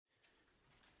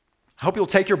I hope you'll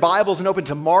take your Bibles and open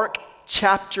to Mark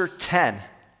chapter 10.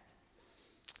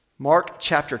 Mark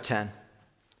chapter 10.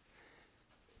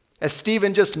 As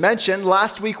Stephen just mentioned,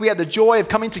 last week we had the joy of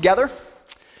coming together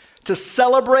to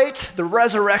celebrate the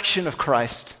resurrection of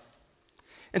Christ.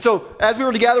 And so as we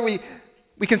were together, we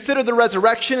considered the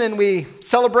resurrection and we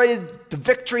celebrated the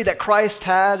victory that Christ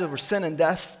had over sin and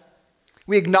death.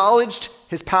 We acknowledged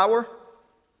his power,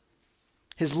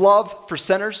 his love for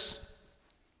sinners.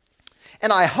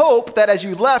 And I hope that as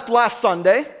you left last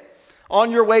Sunday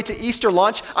on your way to Easter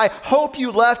lunch, I hope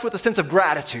you left with a sense of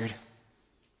gratitude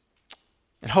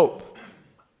and hope.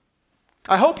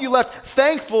 I hope you left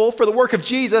thankful for the work of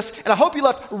Jesus, and I hope you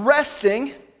left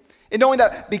resting in knowing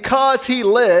that because he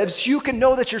lives, you can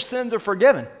know that your sins are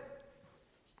forgiven.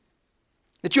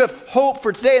 That you have hope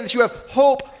for today and that you have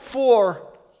hope for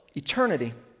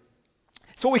eternity.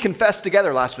 It's what we confessed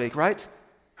together last week, right?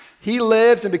 He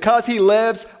lives, and because he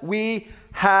lives, we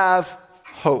have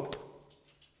hope.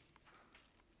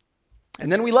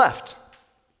 And then we left.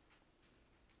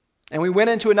 And we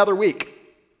went into another week.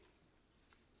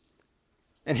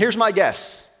 And here's my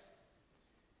guess.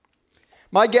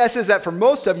 My guess is that for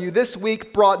most of you, this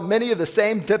week brought many of the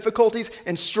same difficulties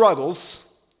and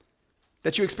struggles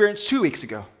that you experienced 2 weeks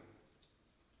ago.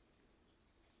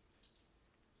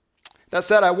 That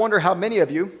said, I wonder how many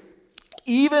of you,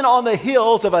 even on the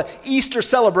heels of an Easter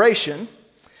celebration,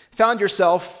 found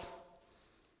yourself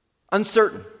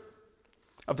uncertain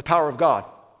of the power of God.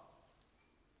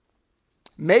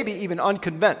 Maybe even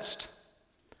unconvinced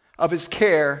of his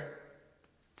care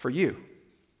for you.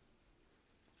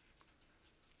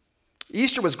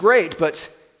 Easter was great,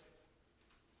 but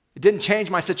it didn't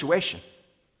change my situation.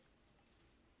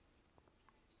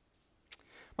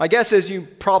 My guess is you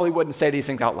probably wouldn't say these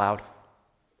things out loud.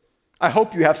 I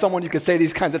hope you have someone you could say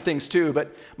these kinds of things to,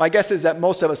 but my guess is that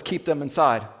most of us keep them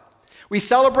inside. We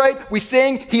celebrate, we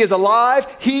sing, he is alive,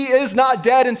 he is not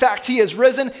dead, in fact, he is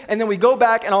risen, and then we go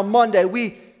back and on Monday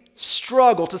we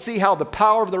struggle to see how the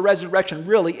power of the resurrection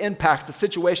really impacts the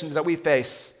situations that we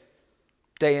face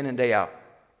day in and day out.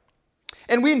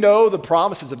 And we know the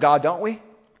promises of God, don't we?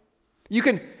 You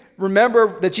can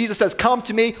remember that Jesus says, "Come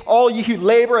to me, all ye who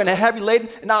labor and are heavy laden,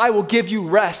 and I will give you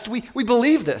rest." We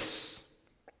believe this.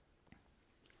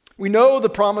 We know the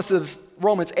promise of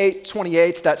Romans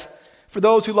 8:28 that for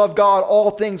those who love God, all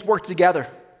things work together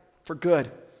for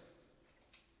good.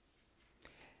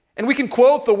 And we can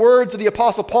quote the words of the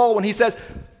Apostle Paul when he says,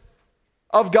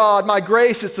 "Of God, my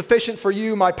grace is sufficient for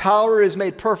you, my power is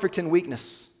made perfect in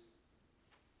weakness."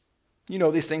 You know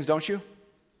these things, don't you?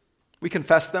 We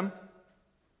confess them.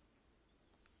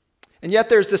 And yet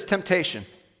there's this temptation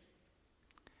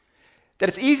that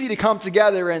it's easy to come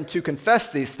together and to confess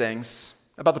these things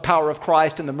about the power of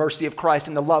Christ and the mercy of Christ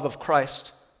and the love of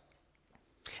Christ.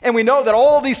 And we know that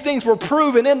all these things were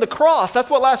proven in the cross. That's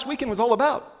what last weekend was all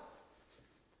about.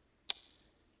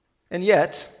 And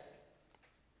yet,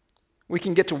 we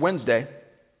can get to Wednesday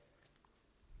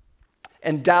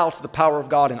and doubt the power of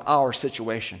God in our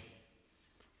situation.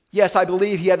 Yes, I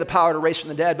believe he had the power to raise from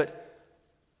the dead, but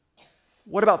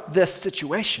what about this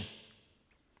situation?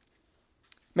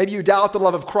 Maybe you doubt the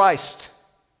love of Christ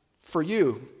for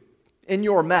you in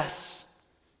your mess,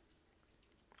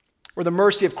 or the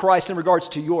mercy of Christ in regards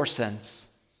to your sins.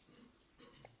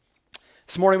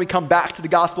 This morning we come back to the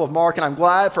Gospel of Mark, and I'm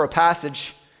glad for a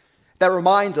passage that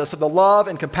reminds us of the love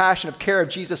and compassion of care of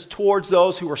Jesus towards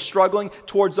those who are struggling,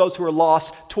 towards those who are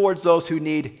lost, towards those who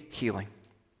need healing.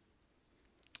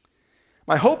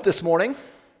 My hope this morning,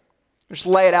 I'll just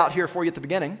lay it out here for you at the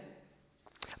beginning.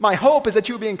 My hope is that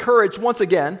you will be encouraged once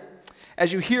again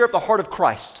as you hear of the heart of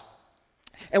Christ.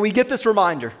 And we get this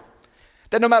reminder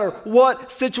that no matter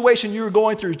what situation you're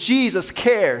going through, Jesus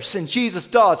cares and Jesus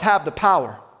does have the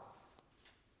power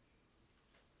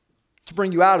to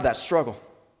bring you out of that struggle.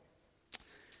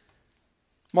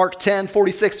 Mark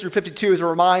 10:46-52 is a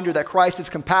reminder that Christ is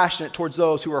compassionate towards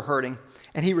those who are hurting,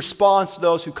 and he responds to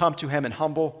those who come to him in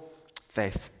humble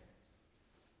faith.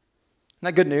 Isn't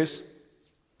that good news?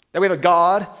 That we have a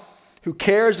God who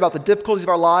cares about the difficulties of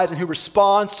our lives and who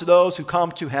responds to those who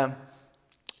come to him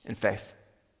in faith.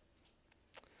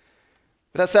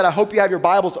 With that said, I hope you have your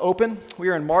Bibles open. We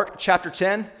are in Mark chapter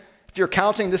 10. If you're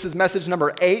counting, this is message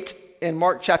number 8 in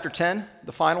Mark chapter 10,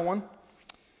 the final one.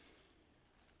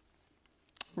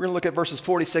 We're going to look at verses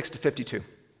 46-52.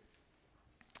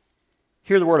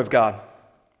 Hear the word of God.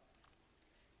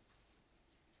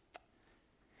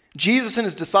 Jesus and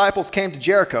his disciples came to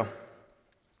Jericho.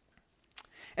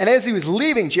 And as he was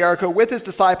leaving Jericho with his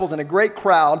disciples and a great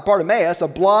crowd, Bartimaeus, a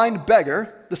blind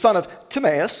beggar, the son of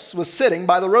Timaeus, was sitting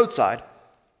by the roadside.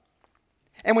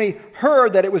 And when he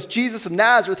heard that it was Jesus of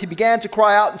Nazareth, he began to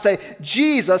cry out and say,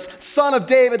 "Jesus, Son of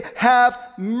David, have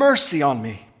mercy on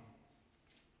me."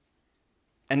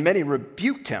 And many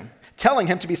rebuked him, telling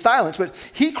him to be silent, but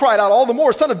he cried out all the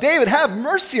more, "Son of David, have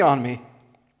mercy on me."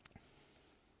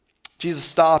 Jesus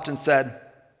stopped and said,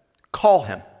 "Call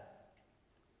him."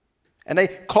 And they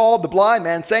called the blind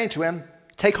man, saying to him,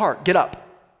 "Take heart, get up.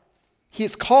 He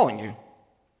is calling you."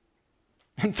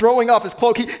 And throwing off his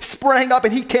cloak, he sprang up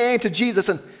and he came to Jesus.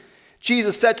 And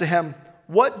Jesus said to him,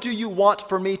 "What do you want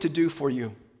for me to do for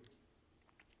you?"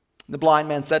 The blind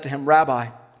man said to him, "Rabbi,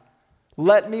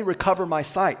 let me recover my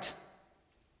sight."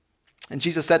 And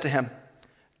Jesus said to him,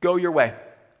 "Go your way.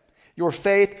 Your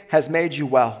faith has made you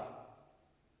well."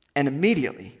 And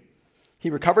immediately he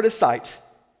recovered his sight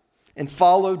and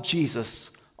followed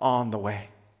Jesus on the way.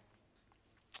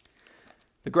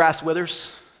 The grass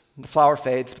withers, the flower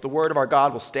fades, but the word of our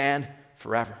God will stand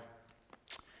forever.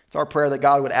 It's our prayer that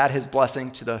God would add his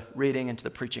blessing to the reading and to the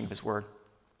preaching of his word.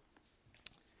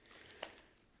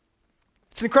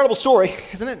 It's an incredible story,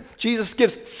 isn't it? Jesus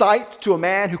gives sight to a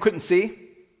man who couldn't see.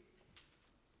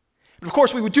 But of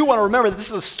course, we do want to remember that this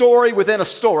is a story within a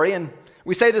story, and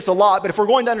we say this a lot, but if we're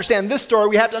going to understand this story,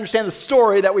 we have to understand the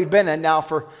story that we've been in now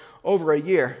for over a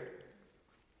year.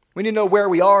 We need to know where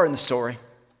we are in the story.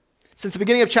 Since the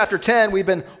beginning of chapter 10, we've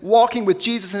been walking with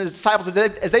Jesus and his disciples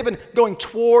as they've been going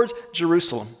towards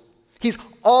Jerusalem. He's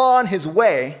on his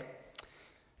way,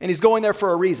 and he's going there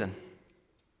for a reason.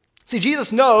 See,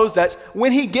 Jesus knows that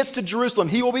when he gets to Jerusalem,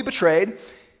 he will be betrayed,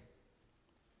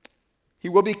 he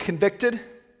will be convicted,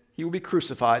 he will be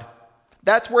crucified.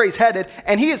 That's where he's headed,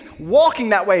 and he is walking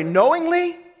that way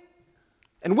knowingly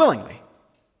and willingly.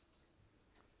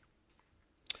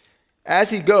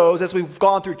 As he goes, as we've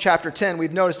gone through chapter 10,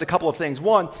 we've noticed a couple of things.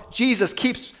 One, Jesus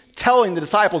keeps telling the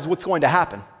disciples what's going to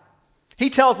happen. He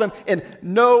tells them in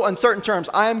no uncertain terms,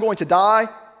 "I am going to die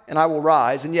and I will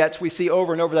rise." And yet we see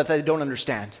over and over that they don't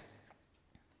understand.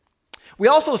 We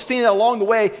also have seen that along the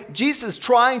way, Jesus is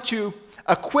trying to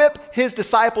equip his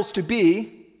disciples to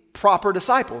be proper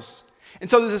disciples. And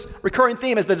so there's this recurring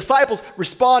theme as the disciples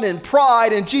respond in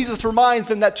pride, and Jesus reminds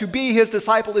them that to be his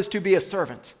disciple is to be a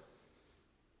servant.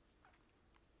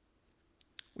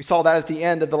 We saw that at the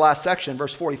end of the last section,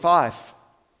 verse 45.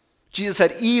 Jesus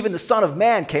said, "Even the Son of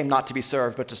Man came not to be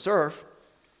served, but to serve,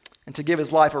 and to give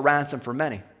his life a ransom for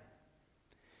many."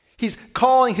 He's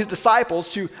calling his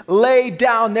disciples to lay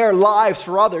down their lives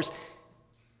for others.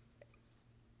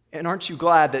 And aren't you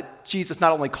glad that Jesus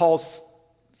not only calls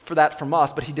for that from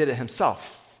us, but he did it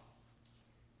himself?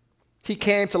 He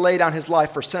came to lay down his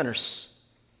life for sinners.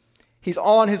 He's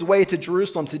on his way to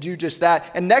Jerusalem to do just that.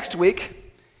 And next week,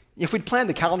 if we'd planned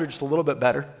the calendar just a little bit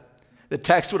better, the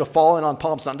text would have fallen on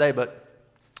Palm Sunday, but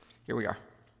here we are.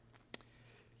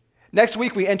 Next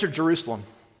week, we enter Jerusalem.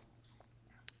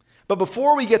 But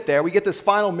before we get there, we get this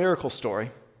final miracle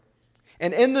story.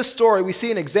 And in this story, we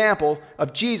see an example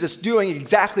of Jesus doing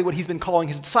exactly what he's been calling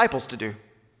his disciples to do.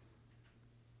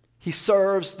 He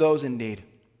serves those in need.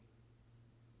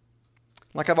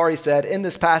 Like I've already said, in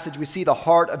this passage, we see the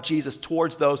heart of Jesus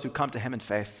towards those who come to him in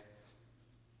faith.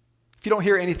 If you don't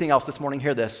hear anything else this morning,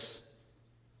 hear this.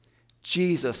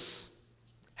 Jesus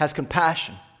has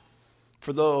compassion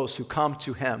for those who come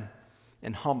to him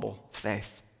in humble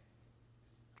faith.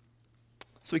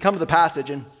 So we come to the passage,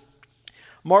 and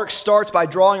Mark starts by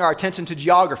drawing our attention to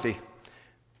geography.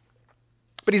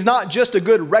 But he's not just a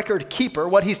good record keeper.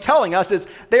 What he's telling us is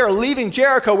they are leaving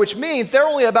Jericho, which means they're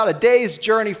only about a day's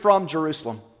journey from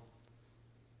Jerusalem.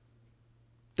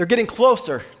 They're getting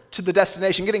closer to the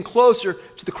destination, getting closer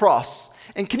to the cross.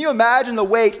 And can you imagine the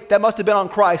weight that must have been on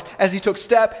Christ as he took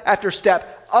step after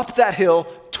step up that hill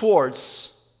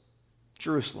towards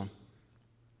Jerusalem?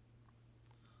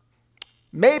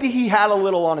 Maybe he had a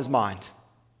little on his mind.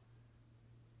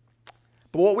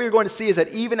 But what we're going to see is that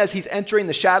even as he's entering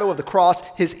the shadow of the cross,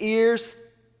 his ears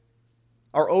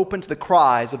are open to the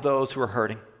cries of those who are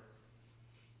hurting.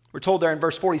 We're told there in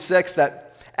verse 46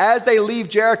 that as they leave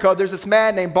Jericho, there's this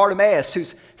man named Bartimaeus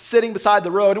who's sitting beside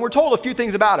the road, and we're told a few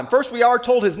things about him. First, we are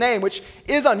told his name, which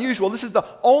is unusual. This is the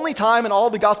only time in all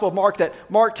the Gospel of Mark that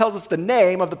Mark tells us the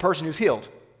name of the person who's healed.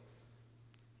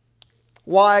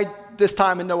 Why this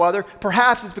time and no other?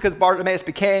 Perhaps it's because Bartimaeus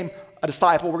became a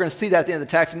disciple. We're going to see that at the end of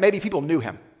the text, and maybe people knew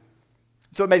him.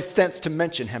 So it made sense to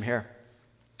mention him here.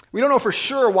 We don't know for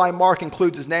sure why Mark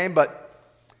includes his name, but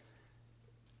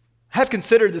I have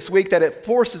considered this week that it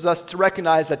forces us to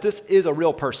recognize that this is a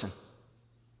real person.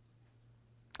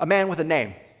 A man with a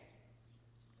name.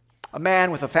 A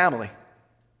man with a family.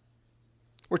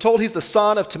 We're told he's the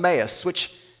son of Timaeus,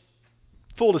 which,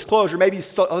 full disclosure, maybe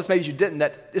you didn't,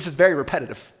 that this is very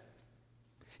repetitive.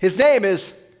 His name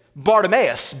is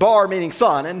Bartimaeus, Bar meaning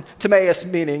son, and Timaeus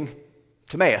meaning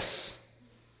Timaeus,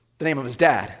 the name of his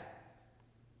dad.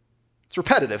 It's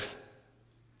repetitive.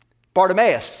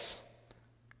 Bartimaeus,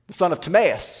 the son of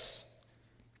Timaeus.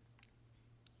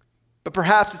 But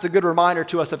perhaps it's a good reminder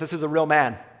to us that this is a real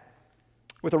man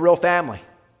with a real family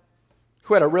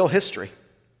who had a real history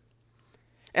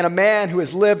and a man who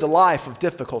has lived a life of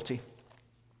difficulty.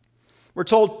 We're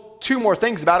told two more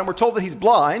things about him. We're told that he's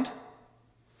blind,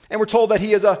 and we're told that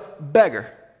he is a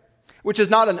beggar, which is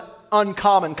not an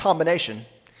uncommon combination.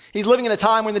 He's living in a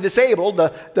time when the disabled,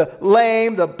 the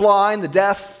lame, the blind, the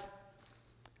deaf,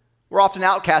 were often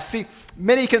outcasts. See,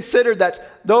 many considered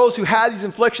that those who had these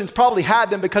afflictions probably had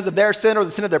them because of their sin or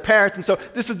the sin of their parents, and so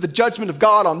this is the judgment of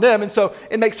God on them, and so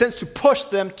it makes sense to push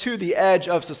them to the edge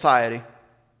of society.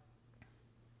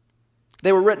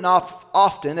 They were written off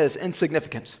often as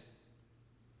insignificant.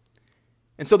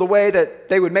 And so the way that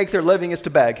they would make their living is to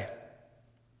beg.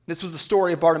 This was the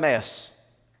story of Bartimaeus.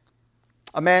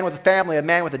 A man with a family, a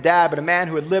man with a dad, but a man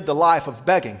who had lived a life of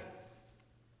begging.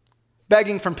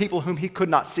 Begging from people whom he could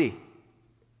not see.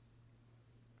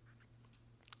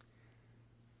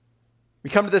 We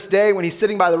come to this day when he's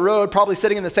sitting by the road, probably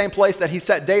sitting in the same place that he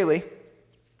sat daily.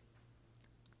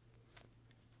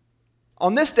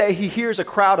 On this day, he hears a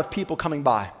crowd of people coming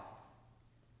by.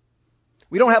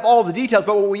 We don't have all the details,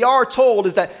 but what we are told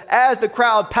is that as the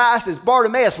crowd passes,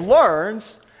 Bartimaeus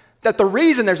learns that the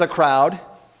reason there's a crowd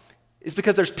is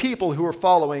because there's people who are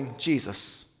following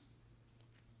Jesus.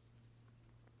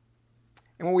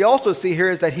 And what we also see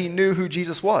here is that he knew who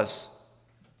Jesus was.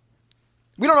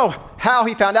 We don't know how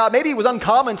he found out. Maybe it was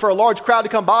uncommon for a large crowd to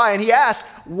come by, and he asked,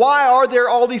 why are there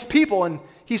all these people? And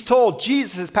he's told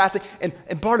Jesus is passing,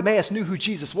 and Bartimaeus knew who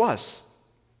Jesus was.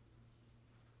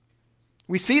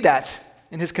 We see that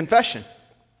in his confession.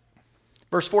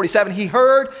 Verse 47, he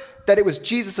heard that it was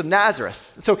Jesus of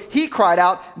Nazareth. So he cried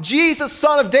out, Jesus,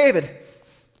 son of David,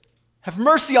 have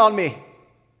mercy on me.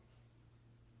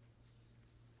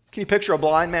 Can you picture a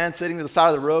blind man sitting to the side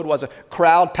of the road as a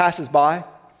crowd passes by?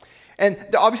 And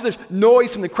obviously there's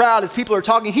noise from the crowd as people are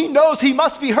talking. He knows he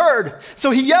must be heard.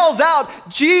 So he yells out,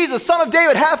 Jesus, son of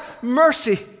David, have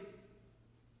mercy.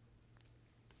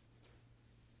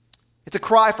 It's a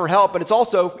cry for help, but it's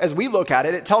also, as we look at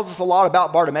it, it tells us a lot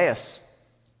about Bartimaeus.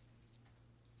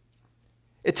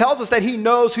 It tells us that he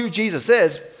knows who Jesus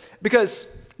is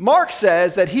because Mark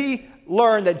says that he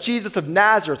learned that Jesus of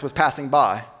Nazareth was passing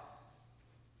by.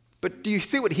 But do you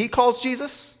see what he calls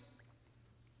Jesus?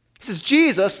 He says,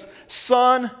 Jesus,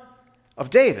 son of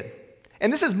David.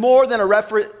 And this is more than a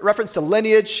reference to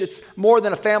lineage. It's more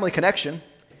than a family connection.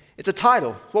 It's a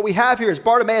title. What we have here is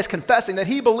Bartimaeus confessing that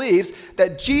he believes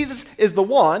that Jesus is the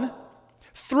one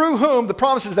through whom the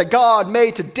promises that God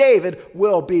made to David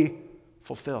will be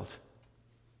fulfilled.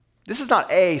 This is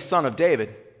not a son of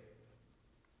David.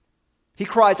 He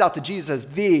cries out to Jesus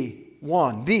as the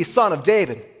one, the son of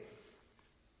David.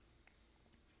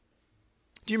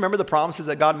 Do you remember the promises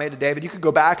that God made to David? You could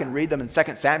go back and read them in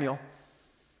 2 Samuel.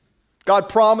 God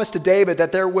promised to David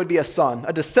that there would be a son,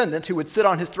 a descendant who would sit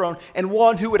on his throne and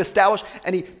one who would establish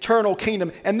an eternal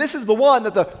kingdom. And this is the one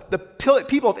that the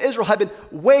people of Israel had been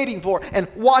waiting for and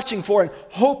watching for and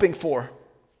hoping for.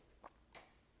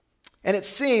 And it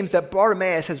seems that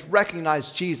Bartimaeus has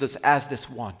recognized Jesus as this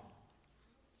one.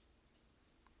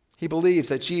 He believes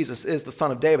that Jesus is the Son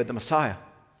of David, the Messiah.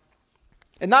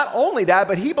 And not only that,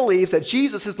 but he believes that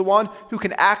Jesus is the one who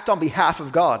can act on behalf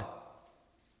of God.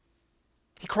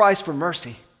 He cries for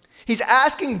mercy. He's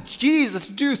asking Jesus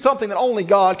to do something that only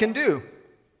God can do.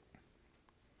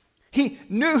 He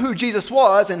knew who Jesus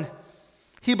was, and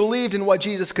he believed in what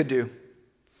Jesus could do.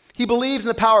 He believes in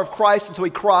the power of Christ, and so he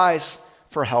cries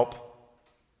for help.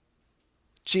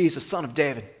 Jesus, Son of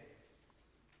David,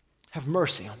 have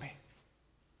mercy on me.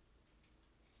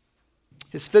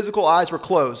 His physical eyes were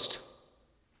closed,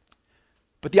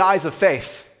 but the eyes of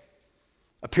faith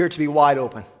appeared to be wide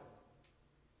open.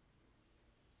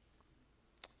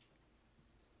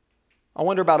 I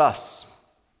wonder about us.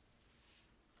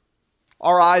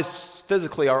 Our eyes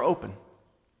physically are open.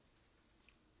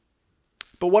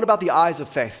 But what about the eyes of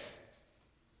faith?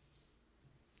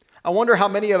 I wonder how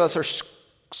many of us are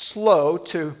slow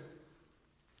to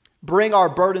bring our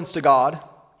burdens to God,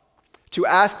 to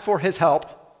ask for his help.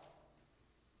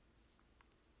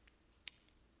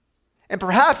 And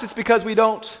perhaps it's because we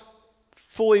don't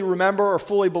fully remember or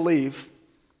fully believe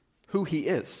who he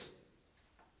is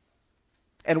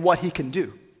and what he can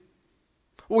do.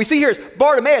 What we see here is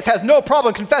Bartimaeus has no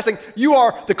problem confessing, you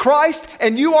are the Christ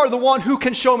and you are the one who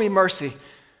can show me mercy.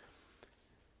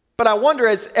 But I wonder,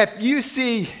 as if you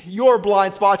see your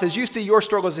blind spots, as you see your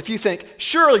struggles, if you think,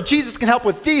 surely Jesus can help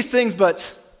with these things,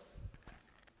 but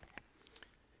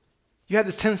you have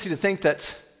this tendency to think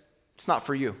that it's not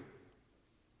for you.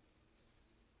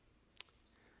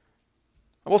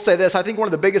 I will say this, I think one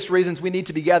of the biggest reasons we need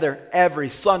to be together every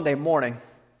Sunday morning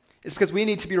is because we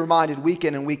need to be reminded week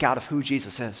in and week out of who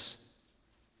Jesus is.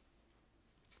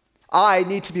 I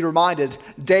need to be reminded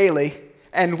daily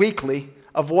and weekly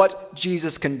of what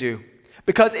Jesus can do.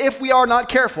 Because if we are not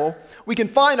careful, we can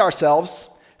find ourselves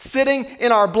sitting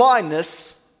in our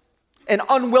blindness and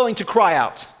unwilling to cry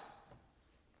out.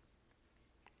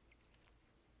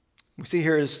 We see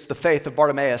here is the faith of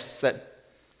Bartimaeus, that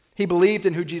he believed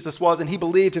in who Jesus was and he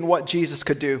believed in what Jesus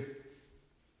could do.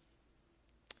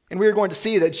 And we are going to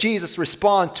see that Jesus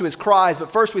responds to his cries,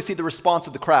 but first we see the response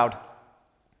of the crowd.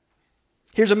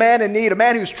 Here's a man in need, a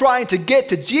man who's trying to get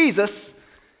to Jesus,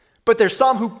 but there's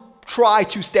some who try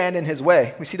to stand in his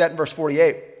way. We see that in verse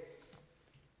 48.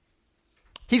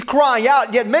 He's crying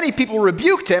out, yet many people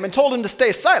rebuked him and told him to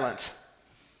stay silent.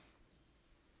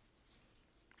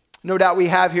 No doubt we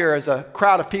have here as a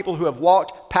crowd of people who have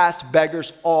walked past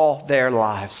beggars all their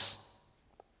lives.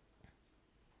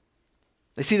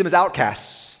 They see them as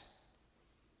outcasts,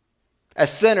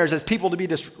 as sinners, as people to be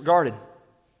disregarded.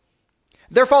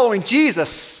 They're following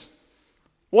Jesus,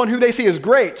 one who they see as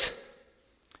great.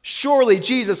 Surely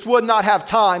Jesus would not have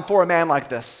time for a man like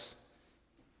this.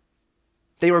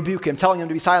 They rebuke him, telling him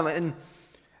to be silent. And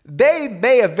they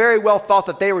may have very well thought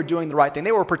that they were doing the right thing.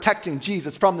 They were protecting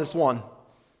Jesus from this one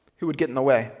who would get in the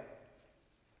way.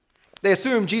 They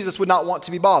assumed Jesus would not want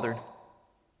to be bothered.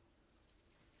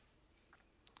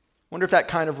 Wonder if that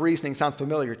kind of reasoning sounds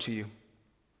familiar to you.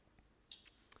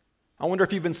 I wonder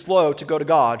if you've been slow to go to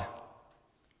God,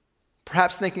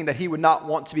 perhaps thinking that he would not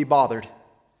want to be bothered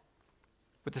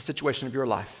with the situation of your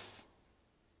life.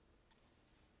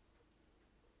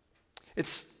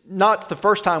 It's not the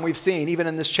first time we've seen, even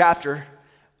in this chapter,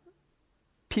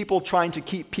 people trying to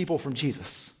keep people from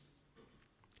Jesus.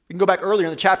 We can go back earlier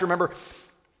in the chapter. Remember,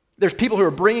 there's people who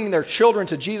are bringing their children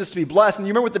to Jesus to be blessed. And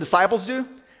you remember what the disciples do?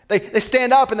 They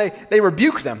stand up and they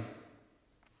rebuke them.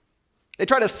 They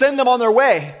try to send them on their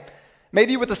way,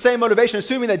 maybe with the same motivation,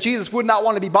 assuming that Jesus would not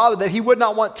want to be bothered, that he would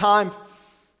not want time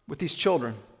with these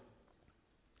children.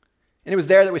 And it was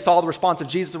there that we saw the response of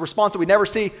Jesus, a response that we never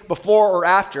see before or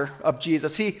after of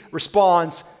Jesus. He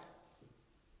responds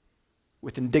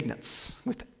with indignance,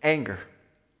 with anger.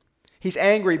 He's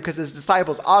angry because his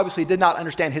disciples obviously did not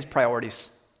understand his priorities.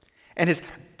 And his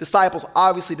disciples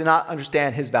obviously did not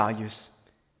understand his values.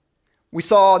 We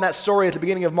saw in that story at the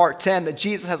beginning of Mark 10 that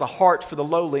Jesus has a heart for the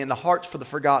lowly and the heart for the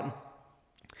forgotten,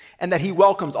 and that he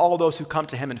welcomes all those who come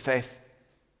to him in faith.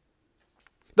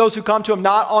 Those who come to him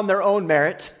not on their own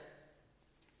merit,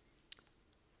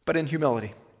 but in humility.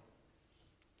 And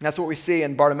that's what we see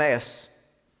in Bartimaeus.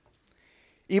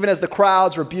 Even as the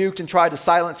crowds rebuked and tried to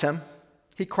silence him,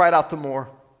 he cried out the more.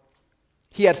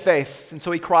 He had faith, and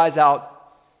so he cries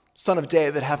out, "Son of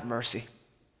David, have mercy."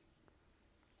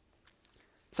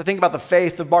 So I think about the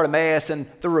faith of Bartimaeus and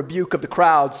the rebuke of the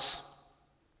crowds.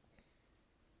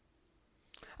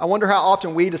 I wonder how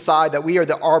often we decide that we are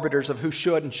the arbiters of who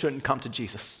should and shouldn't come to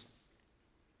Jesus.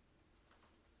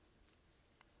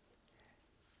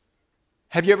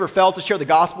 Have you ever failed to share the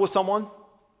gospel with someone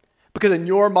because in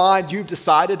your mind you've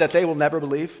decided that they will never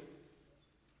believe?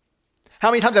 How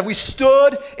many times have we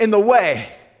stood in the way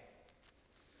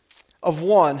of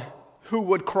one who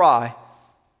would cry?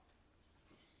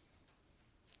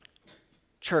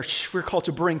 Church, we're called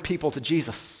to bring people to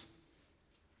Jesus,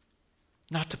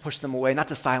 not to push them away, not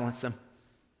to silence them.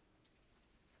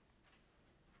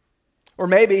 Or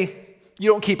maybe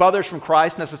you don't keep others from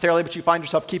Christ necessarily, but you find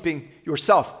yourself keeping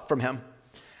yourself from him,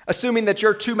 assuming that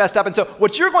you're too messed up. And so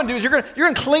what you're going to do is you're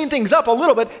going to clean things up a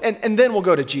little bit, and then we'll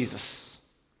go to Jesus.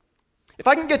 If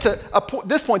I can get to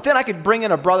this point, then I could bring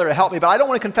in a brother to help me, but I don't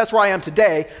want to confess where I am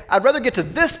today. I'd rather get to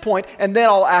this point, and then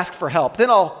I'll ask for help.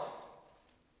 Then I'll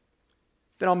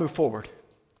move forward.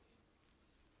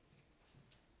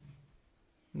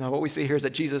 No, what we see here is that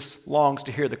Jesus longs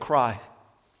to hear the cry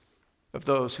of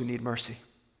those who need mercy.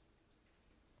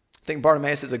 I think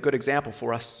Bartimaeus is a good example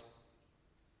for us.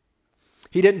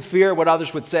 He didn't fear what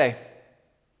others would say.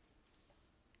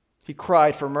 He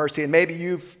cried for mercy, and maybe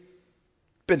you've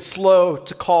been slow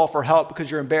to call for help because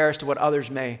you're embarrassed of what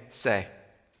others may say.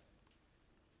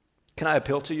 Can I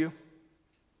appeal to you?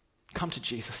 Come to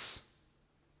Jesus.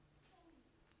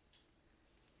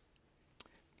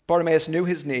 Bartimaeus knew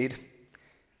his need.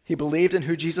 He believed in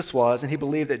who Jesus was, and he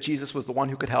believed that Jesus was the one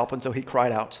who could help, and so he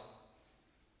cried out.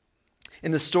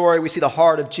 In the story, we see the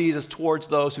heart of Jesus towards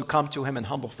those who come to him in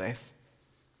humble faith.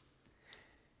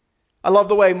 I love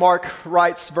the way Mark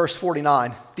writes verse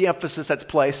 49, the emphasis that's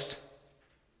placed.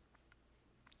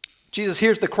 Jesus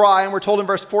hears the cry, and we're told in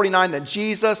verse 49 that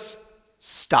Jesus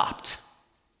stopped.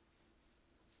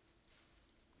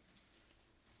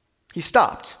 He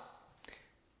stopped.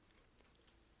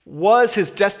 Was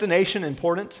his destination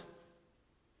important?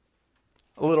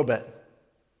 A little bit.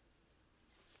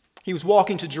 He was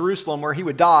walking to Jerusalem where he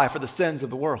would die for the sins of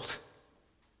the world.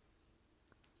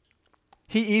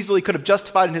 He easily could have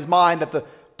justified in his mind that the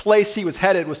place he was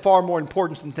headed was far more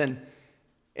important than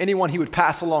anyone he would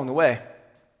pass along the way.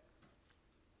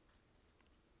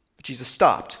 But Jesus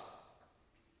stopped.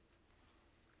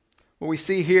 What we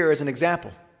see here is an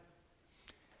example.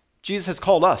 Jesus has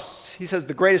called us. He says,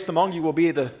 the greatest among you will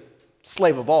be the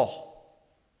slave of all.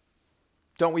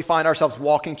 Don't we find ourselves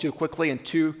walking too quickly and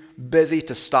too busy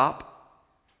to stop?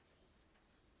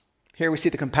 Here we see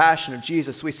the compassion of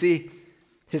Jesus. We see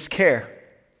his care.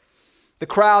 The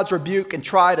crowds rebuke and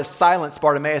try to silence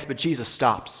Bartimaeus, but Jesus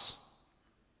stops.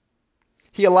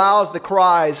 He allows the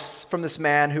cries from this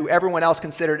man who everyone else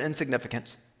considered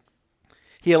insignificant.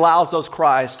 He allows those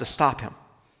cries to stop him.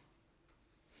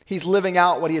 He's living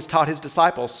out what he has taught his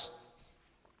disciples.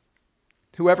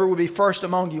 Whoever would be first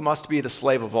among you must be the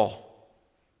slave of all.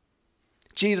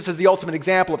 Jesus is the ultimate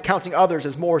example of counting others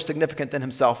as more significant than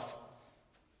himself.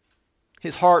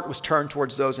 His heart was turned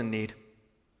towards those in need.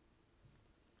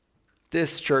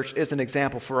 This church is an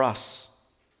example for us.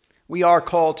 We are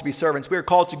called to be servants. We are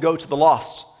called to go to the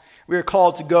lost. We are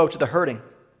called to go to the hurting.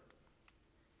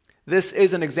 This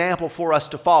is an example for us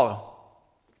to follow.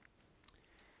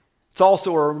 It's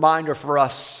also a reminder for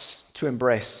us to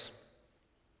embrace.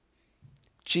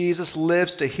 Jesus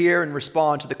lives to hear and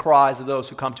respond to the cries of those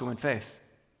who come to him in faith.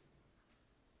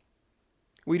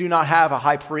 We do not have a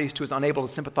high priest who is unable to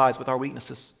sympathize with our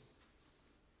weaknesses,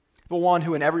 but one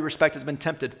who in every respect has been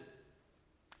tempted,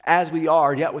 as we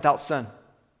are, yet without sin.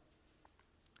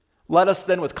 Let us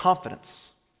then with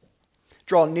confidence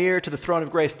draw near to the throne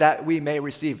of grace that we may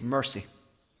receive mercy,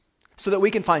 so that we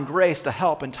can find grace to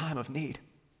help in time of need.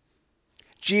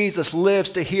 Jesus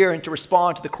lives to hear and to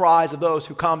respond to the cries of those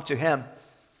who come to him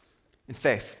in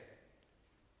faith.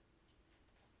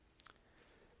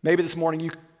 Maybe this morning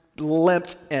you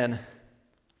limped in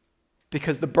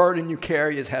because the burden you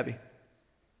carry is heavy,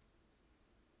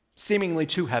 seemingly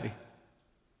too heavy.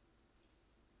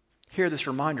 Hear this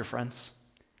reminder, friends.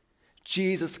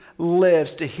 Jesus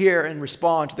lives to hear and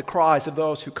respond to the cries of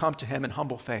those who come to him in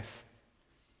humble faith.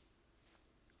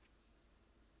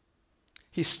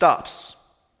 He stops.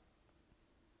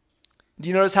 Do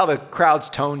you notice how the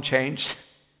crowd's tone changed?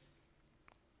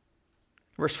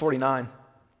 Verse 49.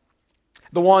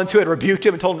 The ones who had rebuked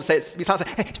him and told him to be silent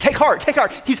said, hey, take heart.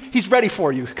 He's ready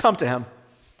for you. Come to him.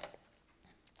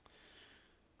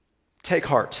 Take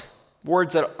heart.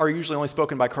 Words that are usually only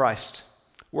spoken by Christ.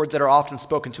 Words that are often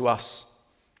spoken to us.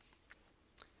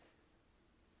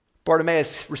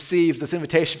 Bartimaeus receives this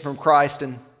invitation from Christ,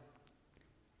 and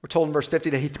we're told in verse 50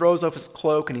 that he throws off his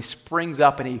cloak and he springs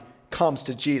up and he comes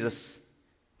to Jesus.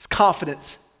 His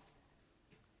confidence,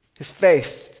 his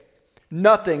faith,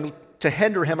 nothing to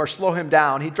hinder him or slow him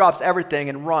down. He drops everything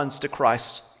and runs to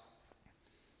Christ.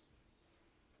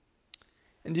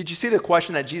 And did you see the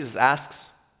question that Jesus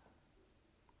asks?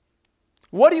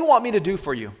 What do you want me to do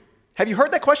for you? Have you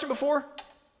heard that question before?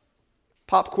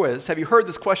 Pop quiz. Have you heard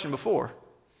this question before?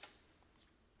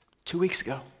 2 weeks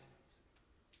ago.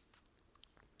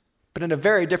 But in a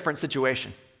very different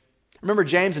situation. Remember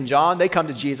James and John? They come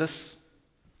to Jesus.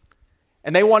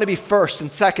 And they want to be first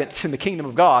and second in the kingdom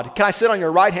of God. Can I sit on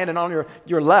your right hand and on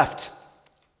your left?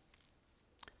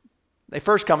 They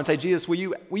first come and say, Jesus, will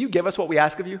you give us what we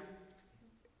ask of you?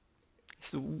 He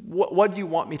said, what do you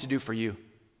want me to do for you?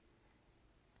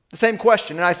 The same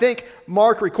question. And I think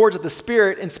Mark records that the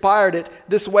Spirit inspired it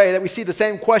this way, that we see the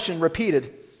same question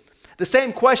repeated. The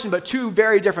same question, but two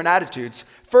very different attitudes.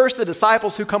 First, the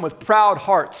disciples who come with proud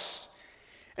hearts,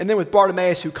 and then with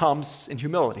Bartimaeus who comes in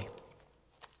humility.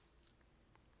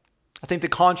 I think the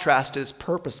contrast is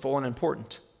purposeful and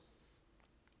important.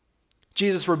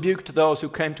 Jesus rebuked those who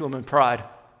came to him in pride,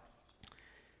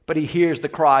 but he hears the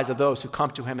cries of those who come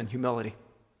to him in humility.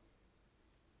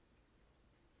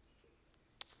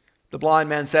 The blind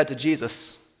man said to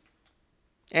Jesus,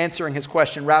 answering his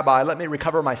question, Rabbi, let me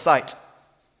recover my sight.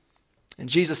 And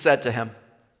Jesus said to him,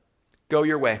 go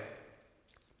your way.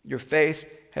 Your faith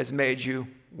has made you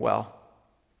well.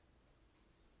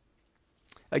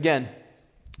 Again,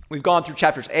 we've gone through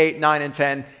chapters 8, 9, and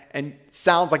 10, and it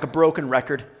sounds like a broken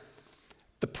record.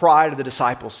 The pride of the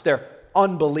disciples, their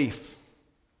unbelief.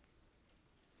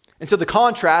 And so the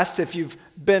contrast, if you've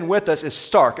been with us, is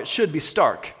stark. It should be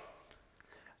stark.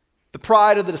 The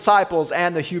pride of the disciples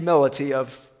and the humility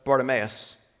of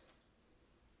Bartimaeus.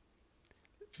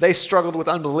 They struggled with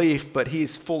unbelief, but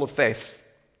he's full of faith.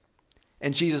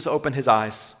 And Jesus opened his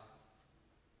eyes.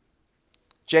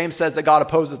 James says that God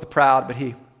opposes the proud, but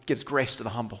he gives grace to the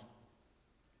humble.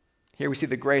 Here we see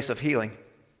the grace of healing.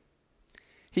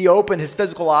 He opened his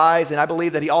physical eyes, and I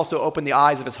believe that he also opened the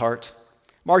eyes of his heart.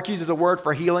 Mark uses a word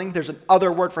for healing. There's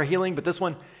another word for healing, but this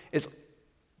one is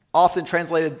often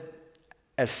translated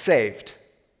as saved.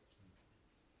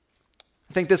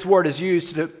 I think this word is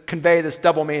used to convey this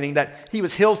double meaning, that he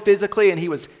was healed physically and he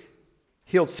was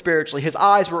healed spiritually. His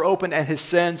eyes were opened and his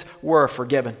sins were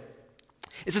forgiven.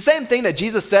 It's the same thing that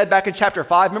Jesus said back in chapter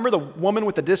 5. Remember the woman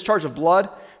with the discharge of blood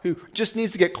who just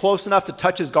needs to get close enough to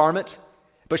touch his garment,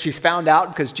 but she's found out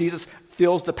because Jesus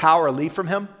feels the power leave from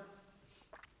him?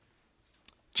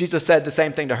 Jesus said the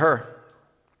same thing to her.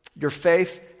 Your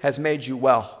faith has made you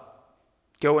well.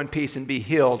 Go in peace and be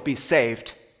healed, be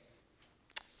saved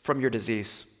from your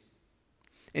disease.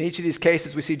 In each of these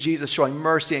cases, we see Jesus showing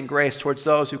mercy and grace towards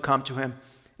those who come to him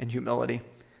in humility.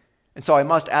 And so I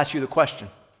must ask you the question.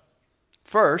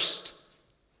 First,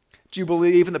 do you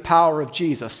believe in the power of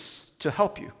Jesus to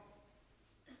help you,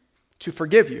 to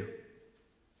forgive you,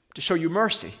 to show you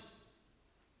mercy?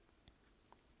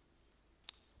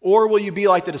 Or will you be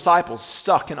like the disciples,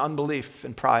 stuck in unbelief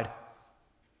and pride?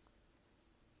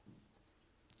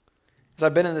 As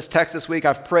I've been in this text this week,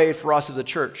 I've prayed for us as a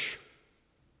church,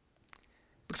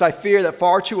 because I fear that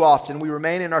far too often we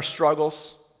remain in our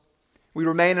struggles, we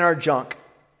remain in our junk,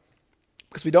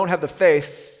 because we don't have the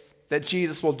faith that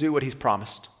Jesus will do what he's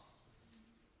promised.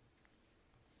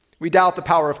 We doubt the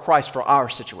power of Christ for our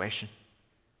situation.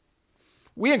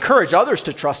 We encourage others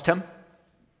to trust him.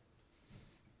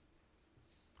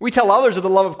 We tell others of the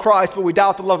love of Christ, but we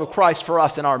doubt the love of Christ for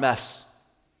us in our mess.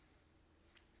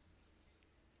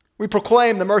 We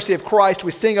proclaim the mercy of Christ,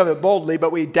 we sing of it boldly,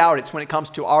 but we doubt it when it comes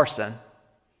to our sin.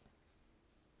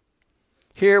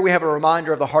 Here we have a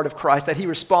reminder of the heart of Christ, that he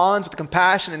responds with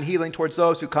compassion and healing towards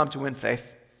those who come to him in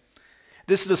faith.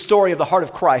 This is a story of the heart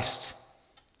of Christ.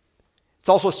 It's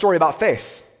also a story about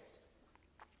faith.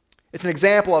 It's an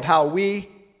example of how we,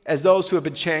 as those who have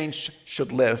been changed,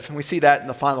 should live. And we see that in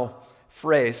the final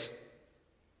phrase.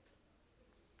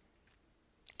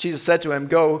 Jesus said to him,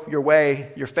 "Go your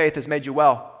way, your faith has made you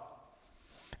well."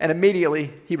 And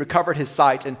immediately he recovered his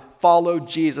sight and followed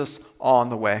Jesus on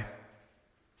the way.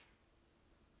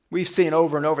 We've seen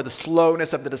over and over the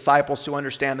slowness of the disciples to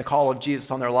understand the call of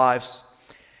Jesus on their lives.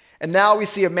 And now we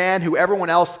see a man who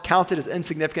everyone else counted as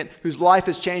insignificant, whose life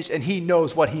has changed, and he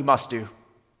knows what he must do.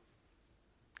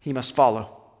 He must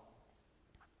follow.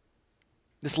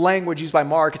 This language used by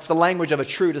Mark, it's the language of a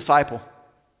true disciple.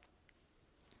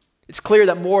 It's clear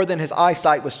that more than his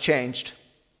eyesight was changed.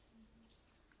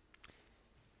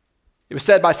 It was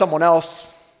said by someone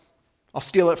else, I'll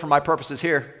steal it for my purposes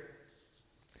here,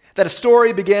 that a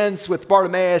story begins with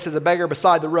Bartimaeus as a beggar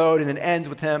beside the road and it ends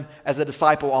with him as a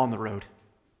disciple on the road.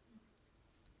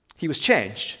 He was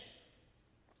changed.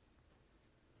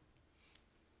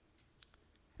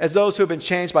 As those who have been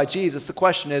changed by Jesus, the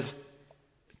question is,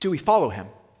 do we follow him?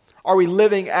 Are we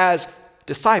living as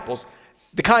disciples?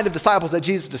 The kind of disciples that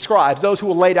Jesus describes, those who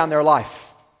will lay down their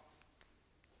life,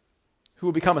 who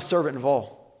will become a servant of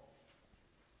all.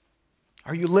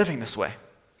 Are you living this way?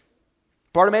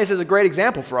 Bartimaeus is a great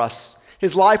example for us.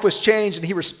 His life was changed and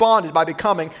he responded by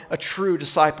becoming a true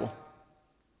disciple.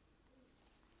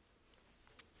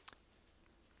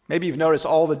 Maybe you've noticed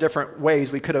all the different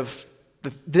ways we could have, the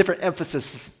different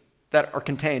emphases that are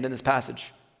contained in this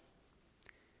passage.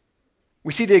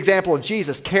 We see the example of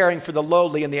Jesus caring for the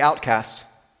lowly and the outcast.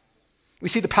 We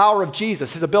see the power of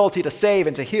Jesus, his ability to save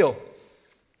and to heal.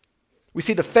 We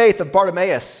see the faith of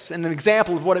Bartimaeus and an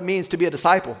example of what it means to be a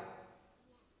disciple.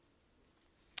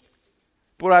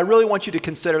 But what I really want you to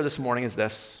consider this morning is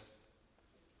this: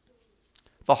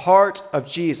 the heart of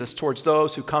Jesus towards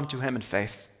those who come to him in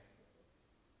faith.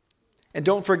 And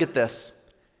don't forget this,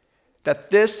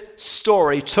 that this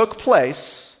story took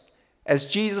place as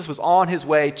Jesus was on his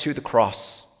way to the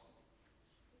cross.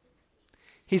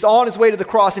 He's on his way to the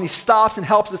cross and he stops and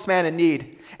helps this man in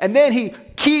need. And then he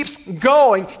keeps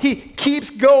going. He keeps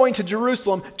going to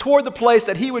Jerusalem toward the place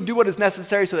that he would do what is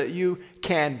necessary so that you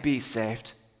can be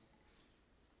saved.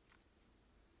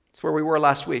 It's where we were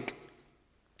last week.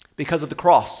 Because of the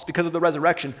cross, because of the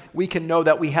resurrection, we can know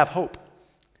that we have hope.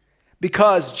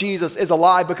 Because Jesus is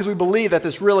alive, because we believe that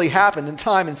this really happened in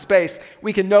time and space,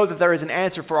 we can know that there is an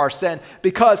answer for our sin.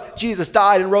 Because Jesus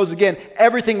died and rose again,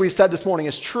 everything we've said this morning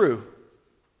is true.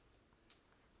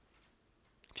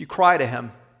 If you cry to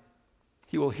him,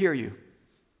 he will hear you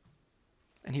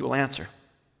and he will answer.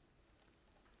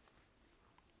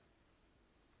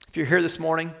 If you're here this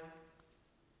morning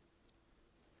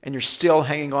and you're still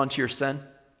hanging on to your sin,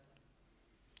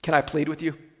 can I plead with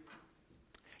you?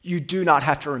 You do not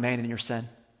have to remain in your sin.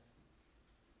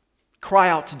 Cry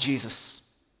out to Jesus.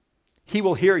 He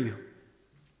will hear you.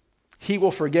 He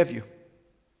will forgive you.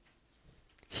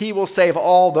 He will save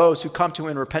all those who come to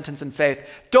him in repentance and faith.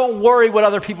 Don't worry what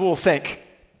other people will think.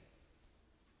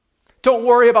 Don't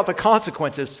worry about the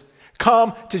consequences.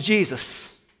 Come to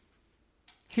Jesus.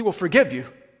 He will forgive you.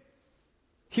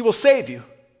 He will save you.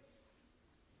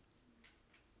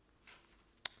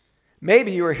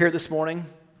 Maybe you are here this morning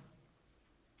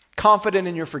confident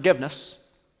in your forgiveness,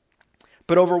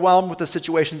 but overwhelmed with the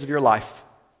situations of your life.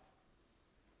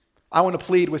 I want to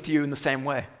plead with you in the same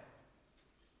way.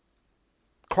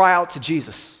 Cry out to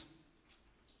Jesus.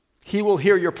 He will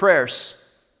hear your prayers,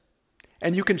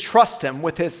 and you can trust him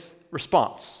with his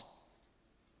response.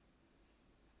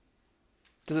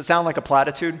 Does it sound like a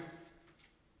platitude?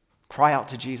 Cry out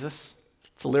to Jesus.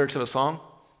 It's the lyrics of a song.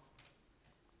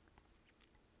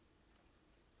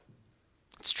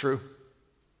 It's true.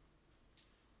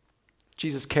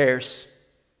 Jesus cares.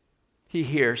 He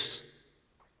hears.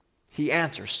 He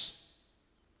answers.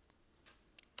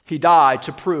 He died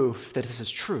to prove that this is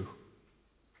true.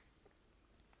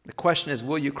 The question is,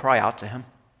 will you cry out to him?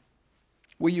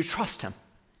 Will you trust him?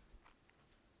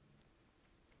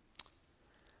 I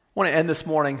want to end this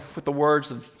morning with the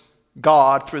words of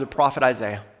God through the prophet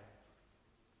Isaiah.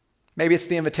 Maybe it's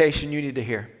the invitation you need to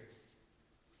hear.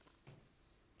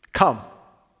 Come.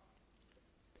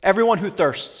 Everyone who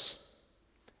thirsts,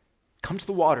 come to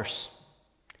the waters.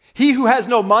 He who has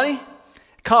no money,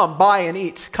 come buy and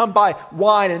eat. Come buy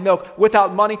wine and milk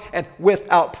without money and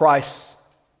without price.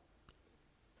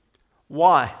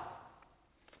 Why?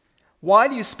 Why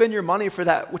do you spend your money for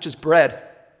that which is bread,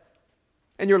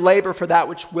 and your labor for that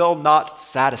which will not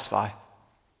satisfy?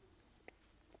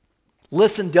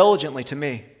 Listen diligently to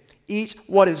me. Eat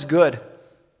what is good.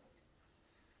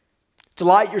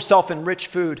 Delight yourself in rich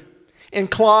food.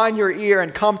 Incline your ear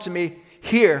and come to me.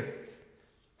 Hear,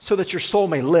 so that your soul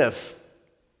may live.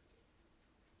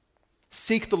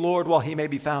 Seek the Lord while he may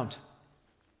be found.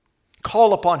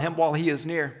 Call upon him while he is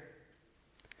near.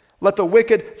 Let the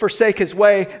wicked forsake his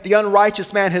way, the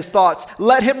unrighteous man his thoughts.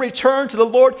 Let him return to the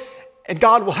Lord, and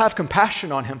God will have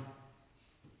compassion on him.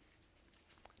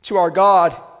 To our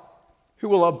God, who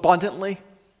will abundantly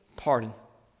pardon.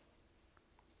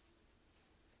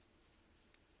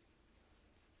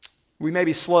 We may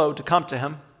be slow to come to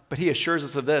him, but he assures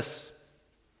us of this.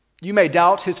 You may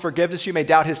doubt his forgiveness, you may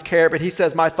doubt his care, but he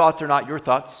says, my thoughts are not your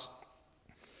thoughts.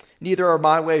 Neither are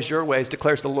my ways your ways,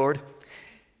 declares the Lord.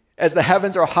 As the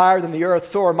heavens are higher than the earth,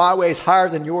 so are my ways higher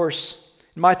than yours,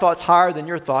 and my thoughts higher than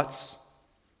your thoughts.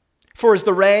 For as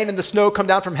the rain and the snow come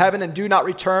down from heaven and do not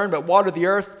return, but water the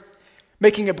earth,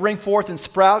 making it bring forth and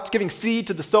sprout, giving seed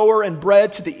to the sower and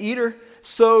bread to the eater,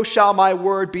 so shall my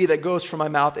word be that goes from my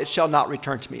mouth. It shall not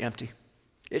return to me empty.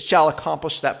 It shall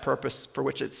accomplish that purpose for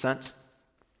which it's sent.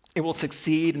 It will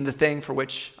succeed in the thing for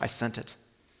which I sent it.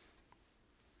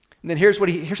 And then here's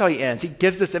how he ends. He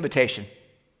gives this invitation.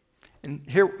 And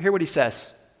hear what he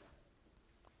says.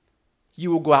 You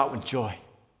will go out with joy.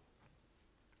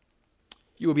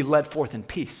 You will be led forth in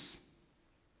peace.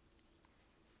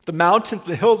 The mountains,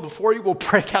 the hills before you will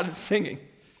break out in singing.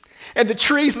 And the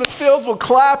trees in the fields will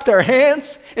clap their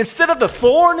hands. Instead of the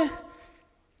thorn,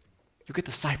 you'll get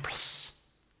the cypress.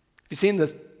 Have you seen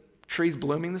the trees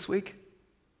blooming this week?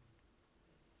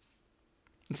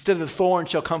 Instead of the thorn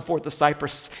shall come forth the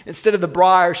cypress. Instead of the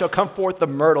briar shall come forth the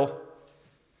myrtle.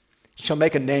 You shall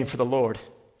make a name for the Lord,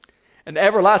 an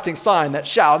everlasting sign that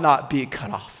shall not be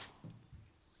cut off.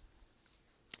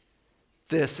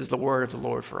 This is the word of the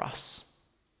Lord for us.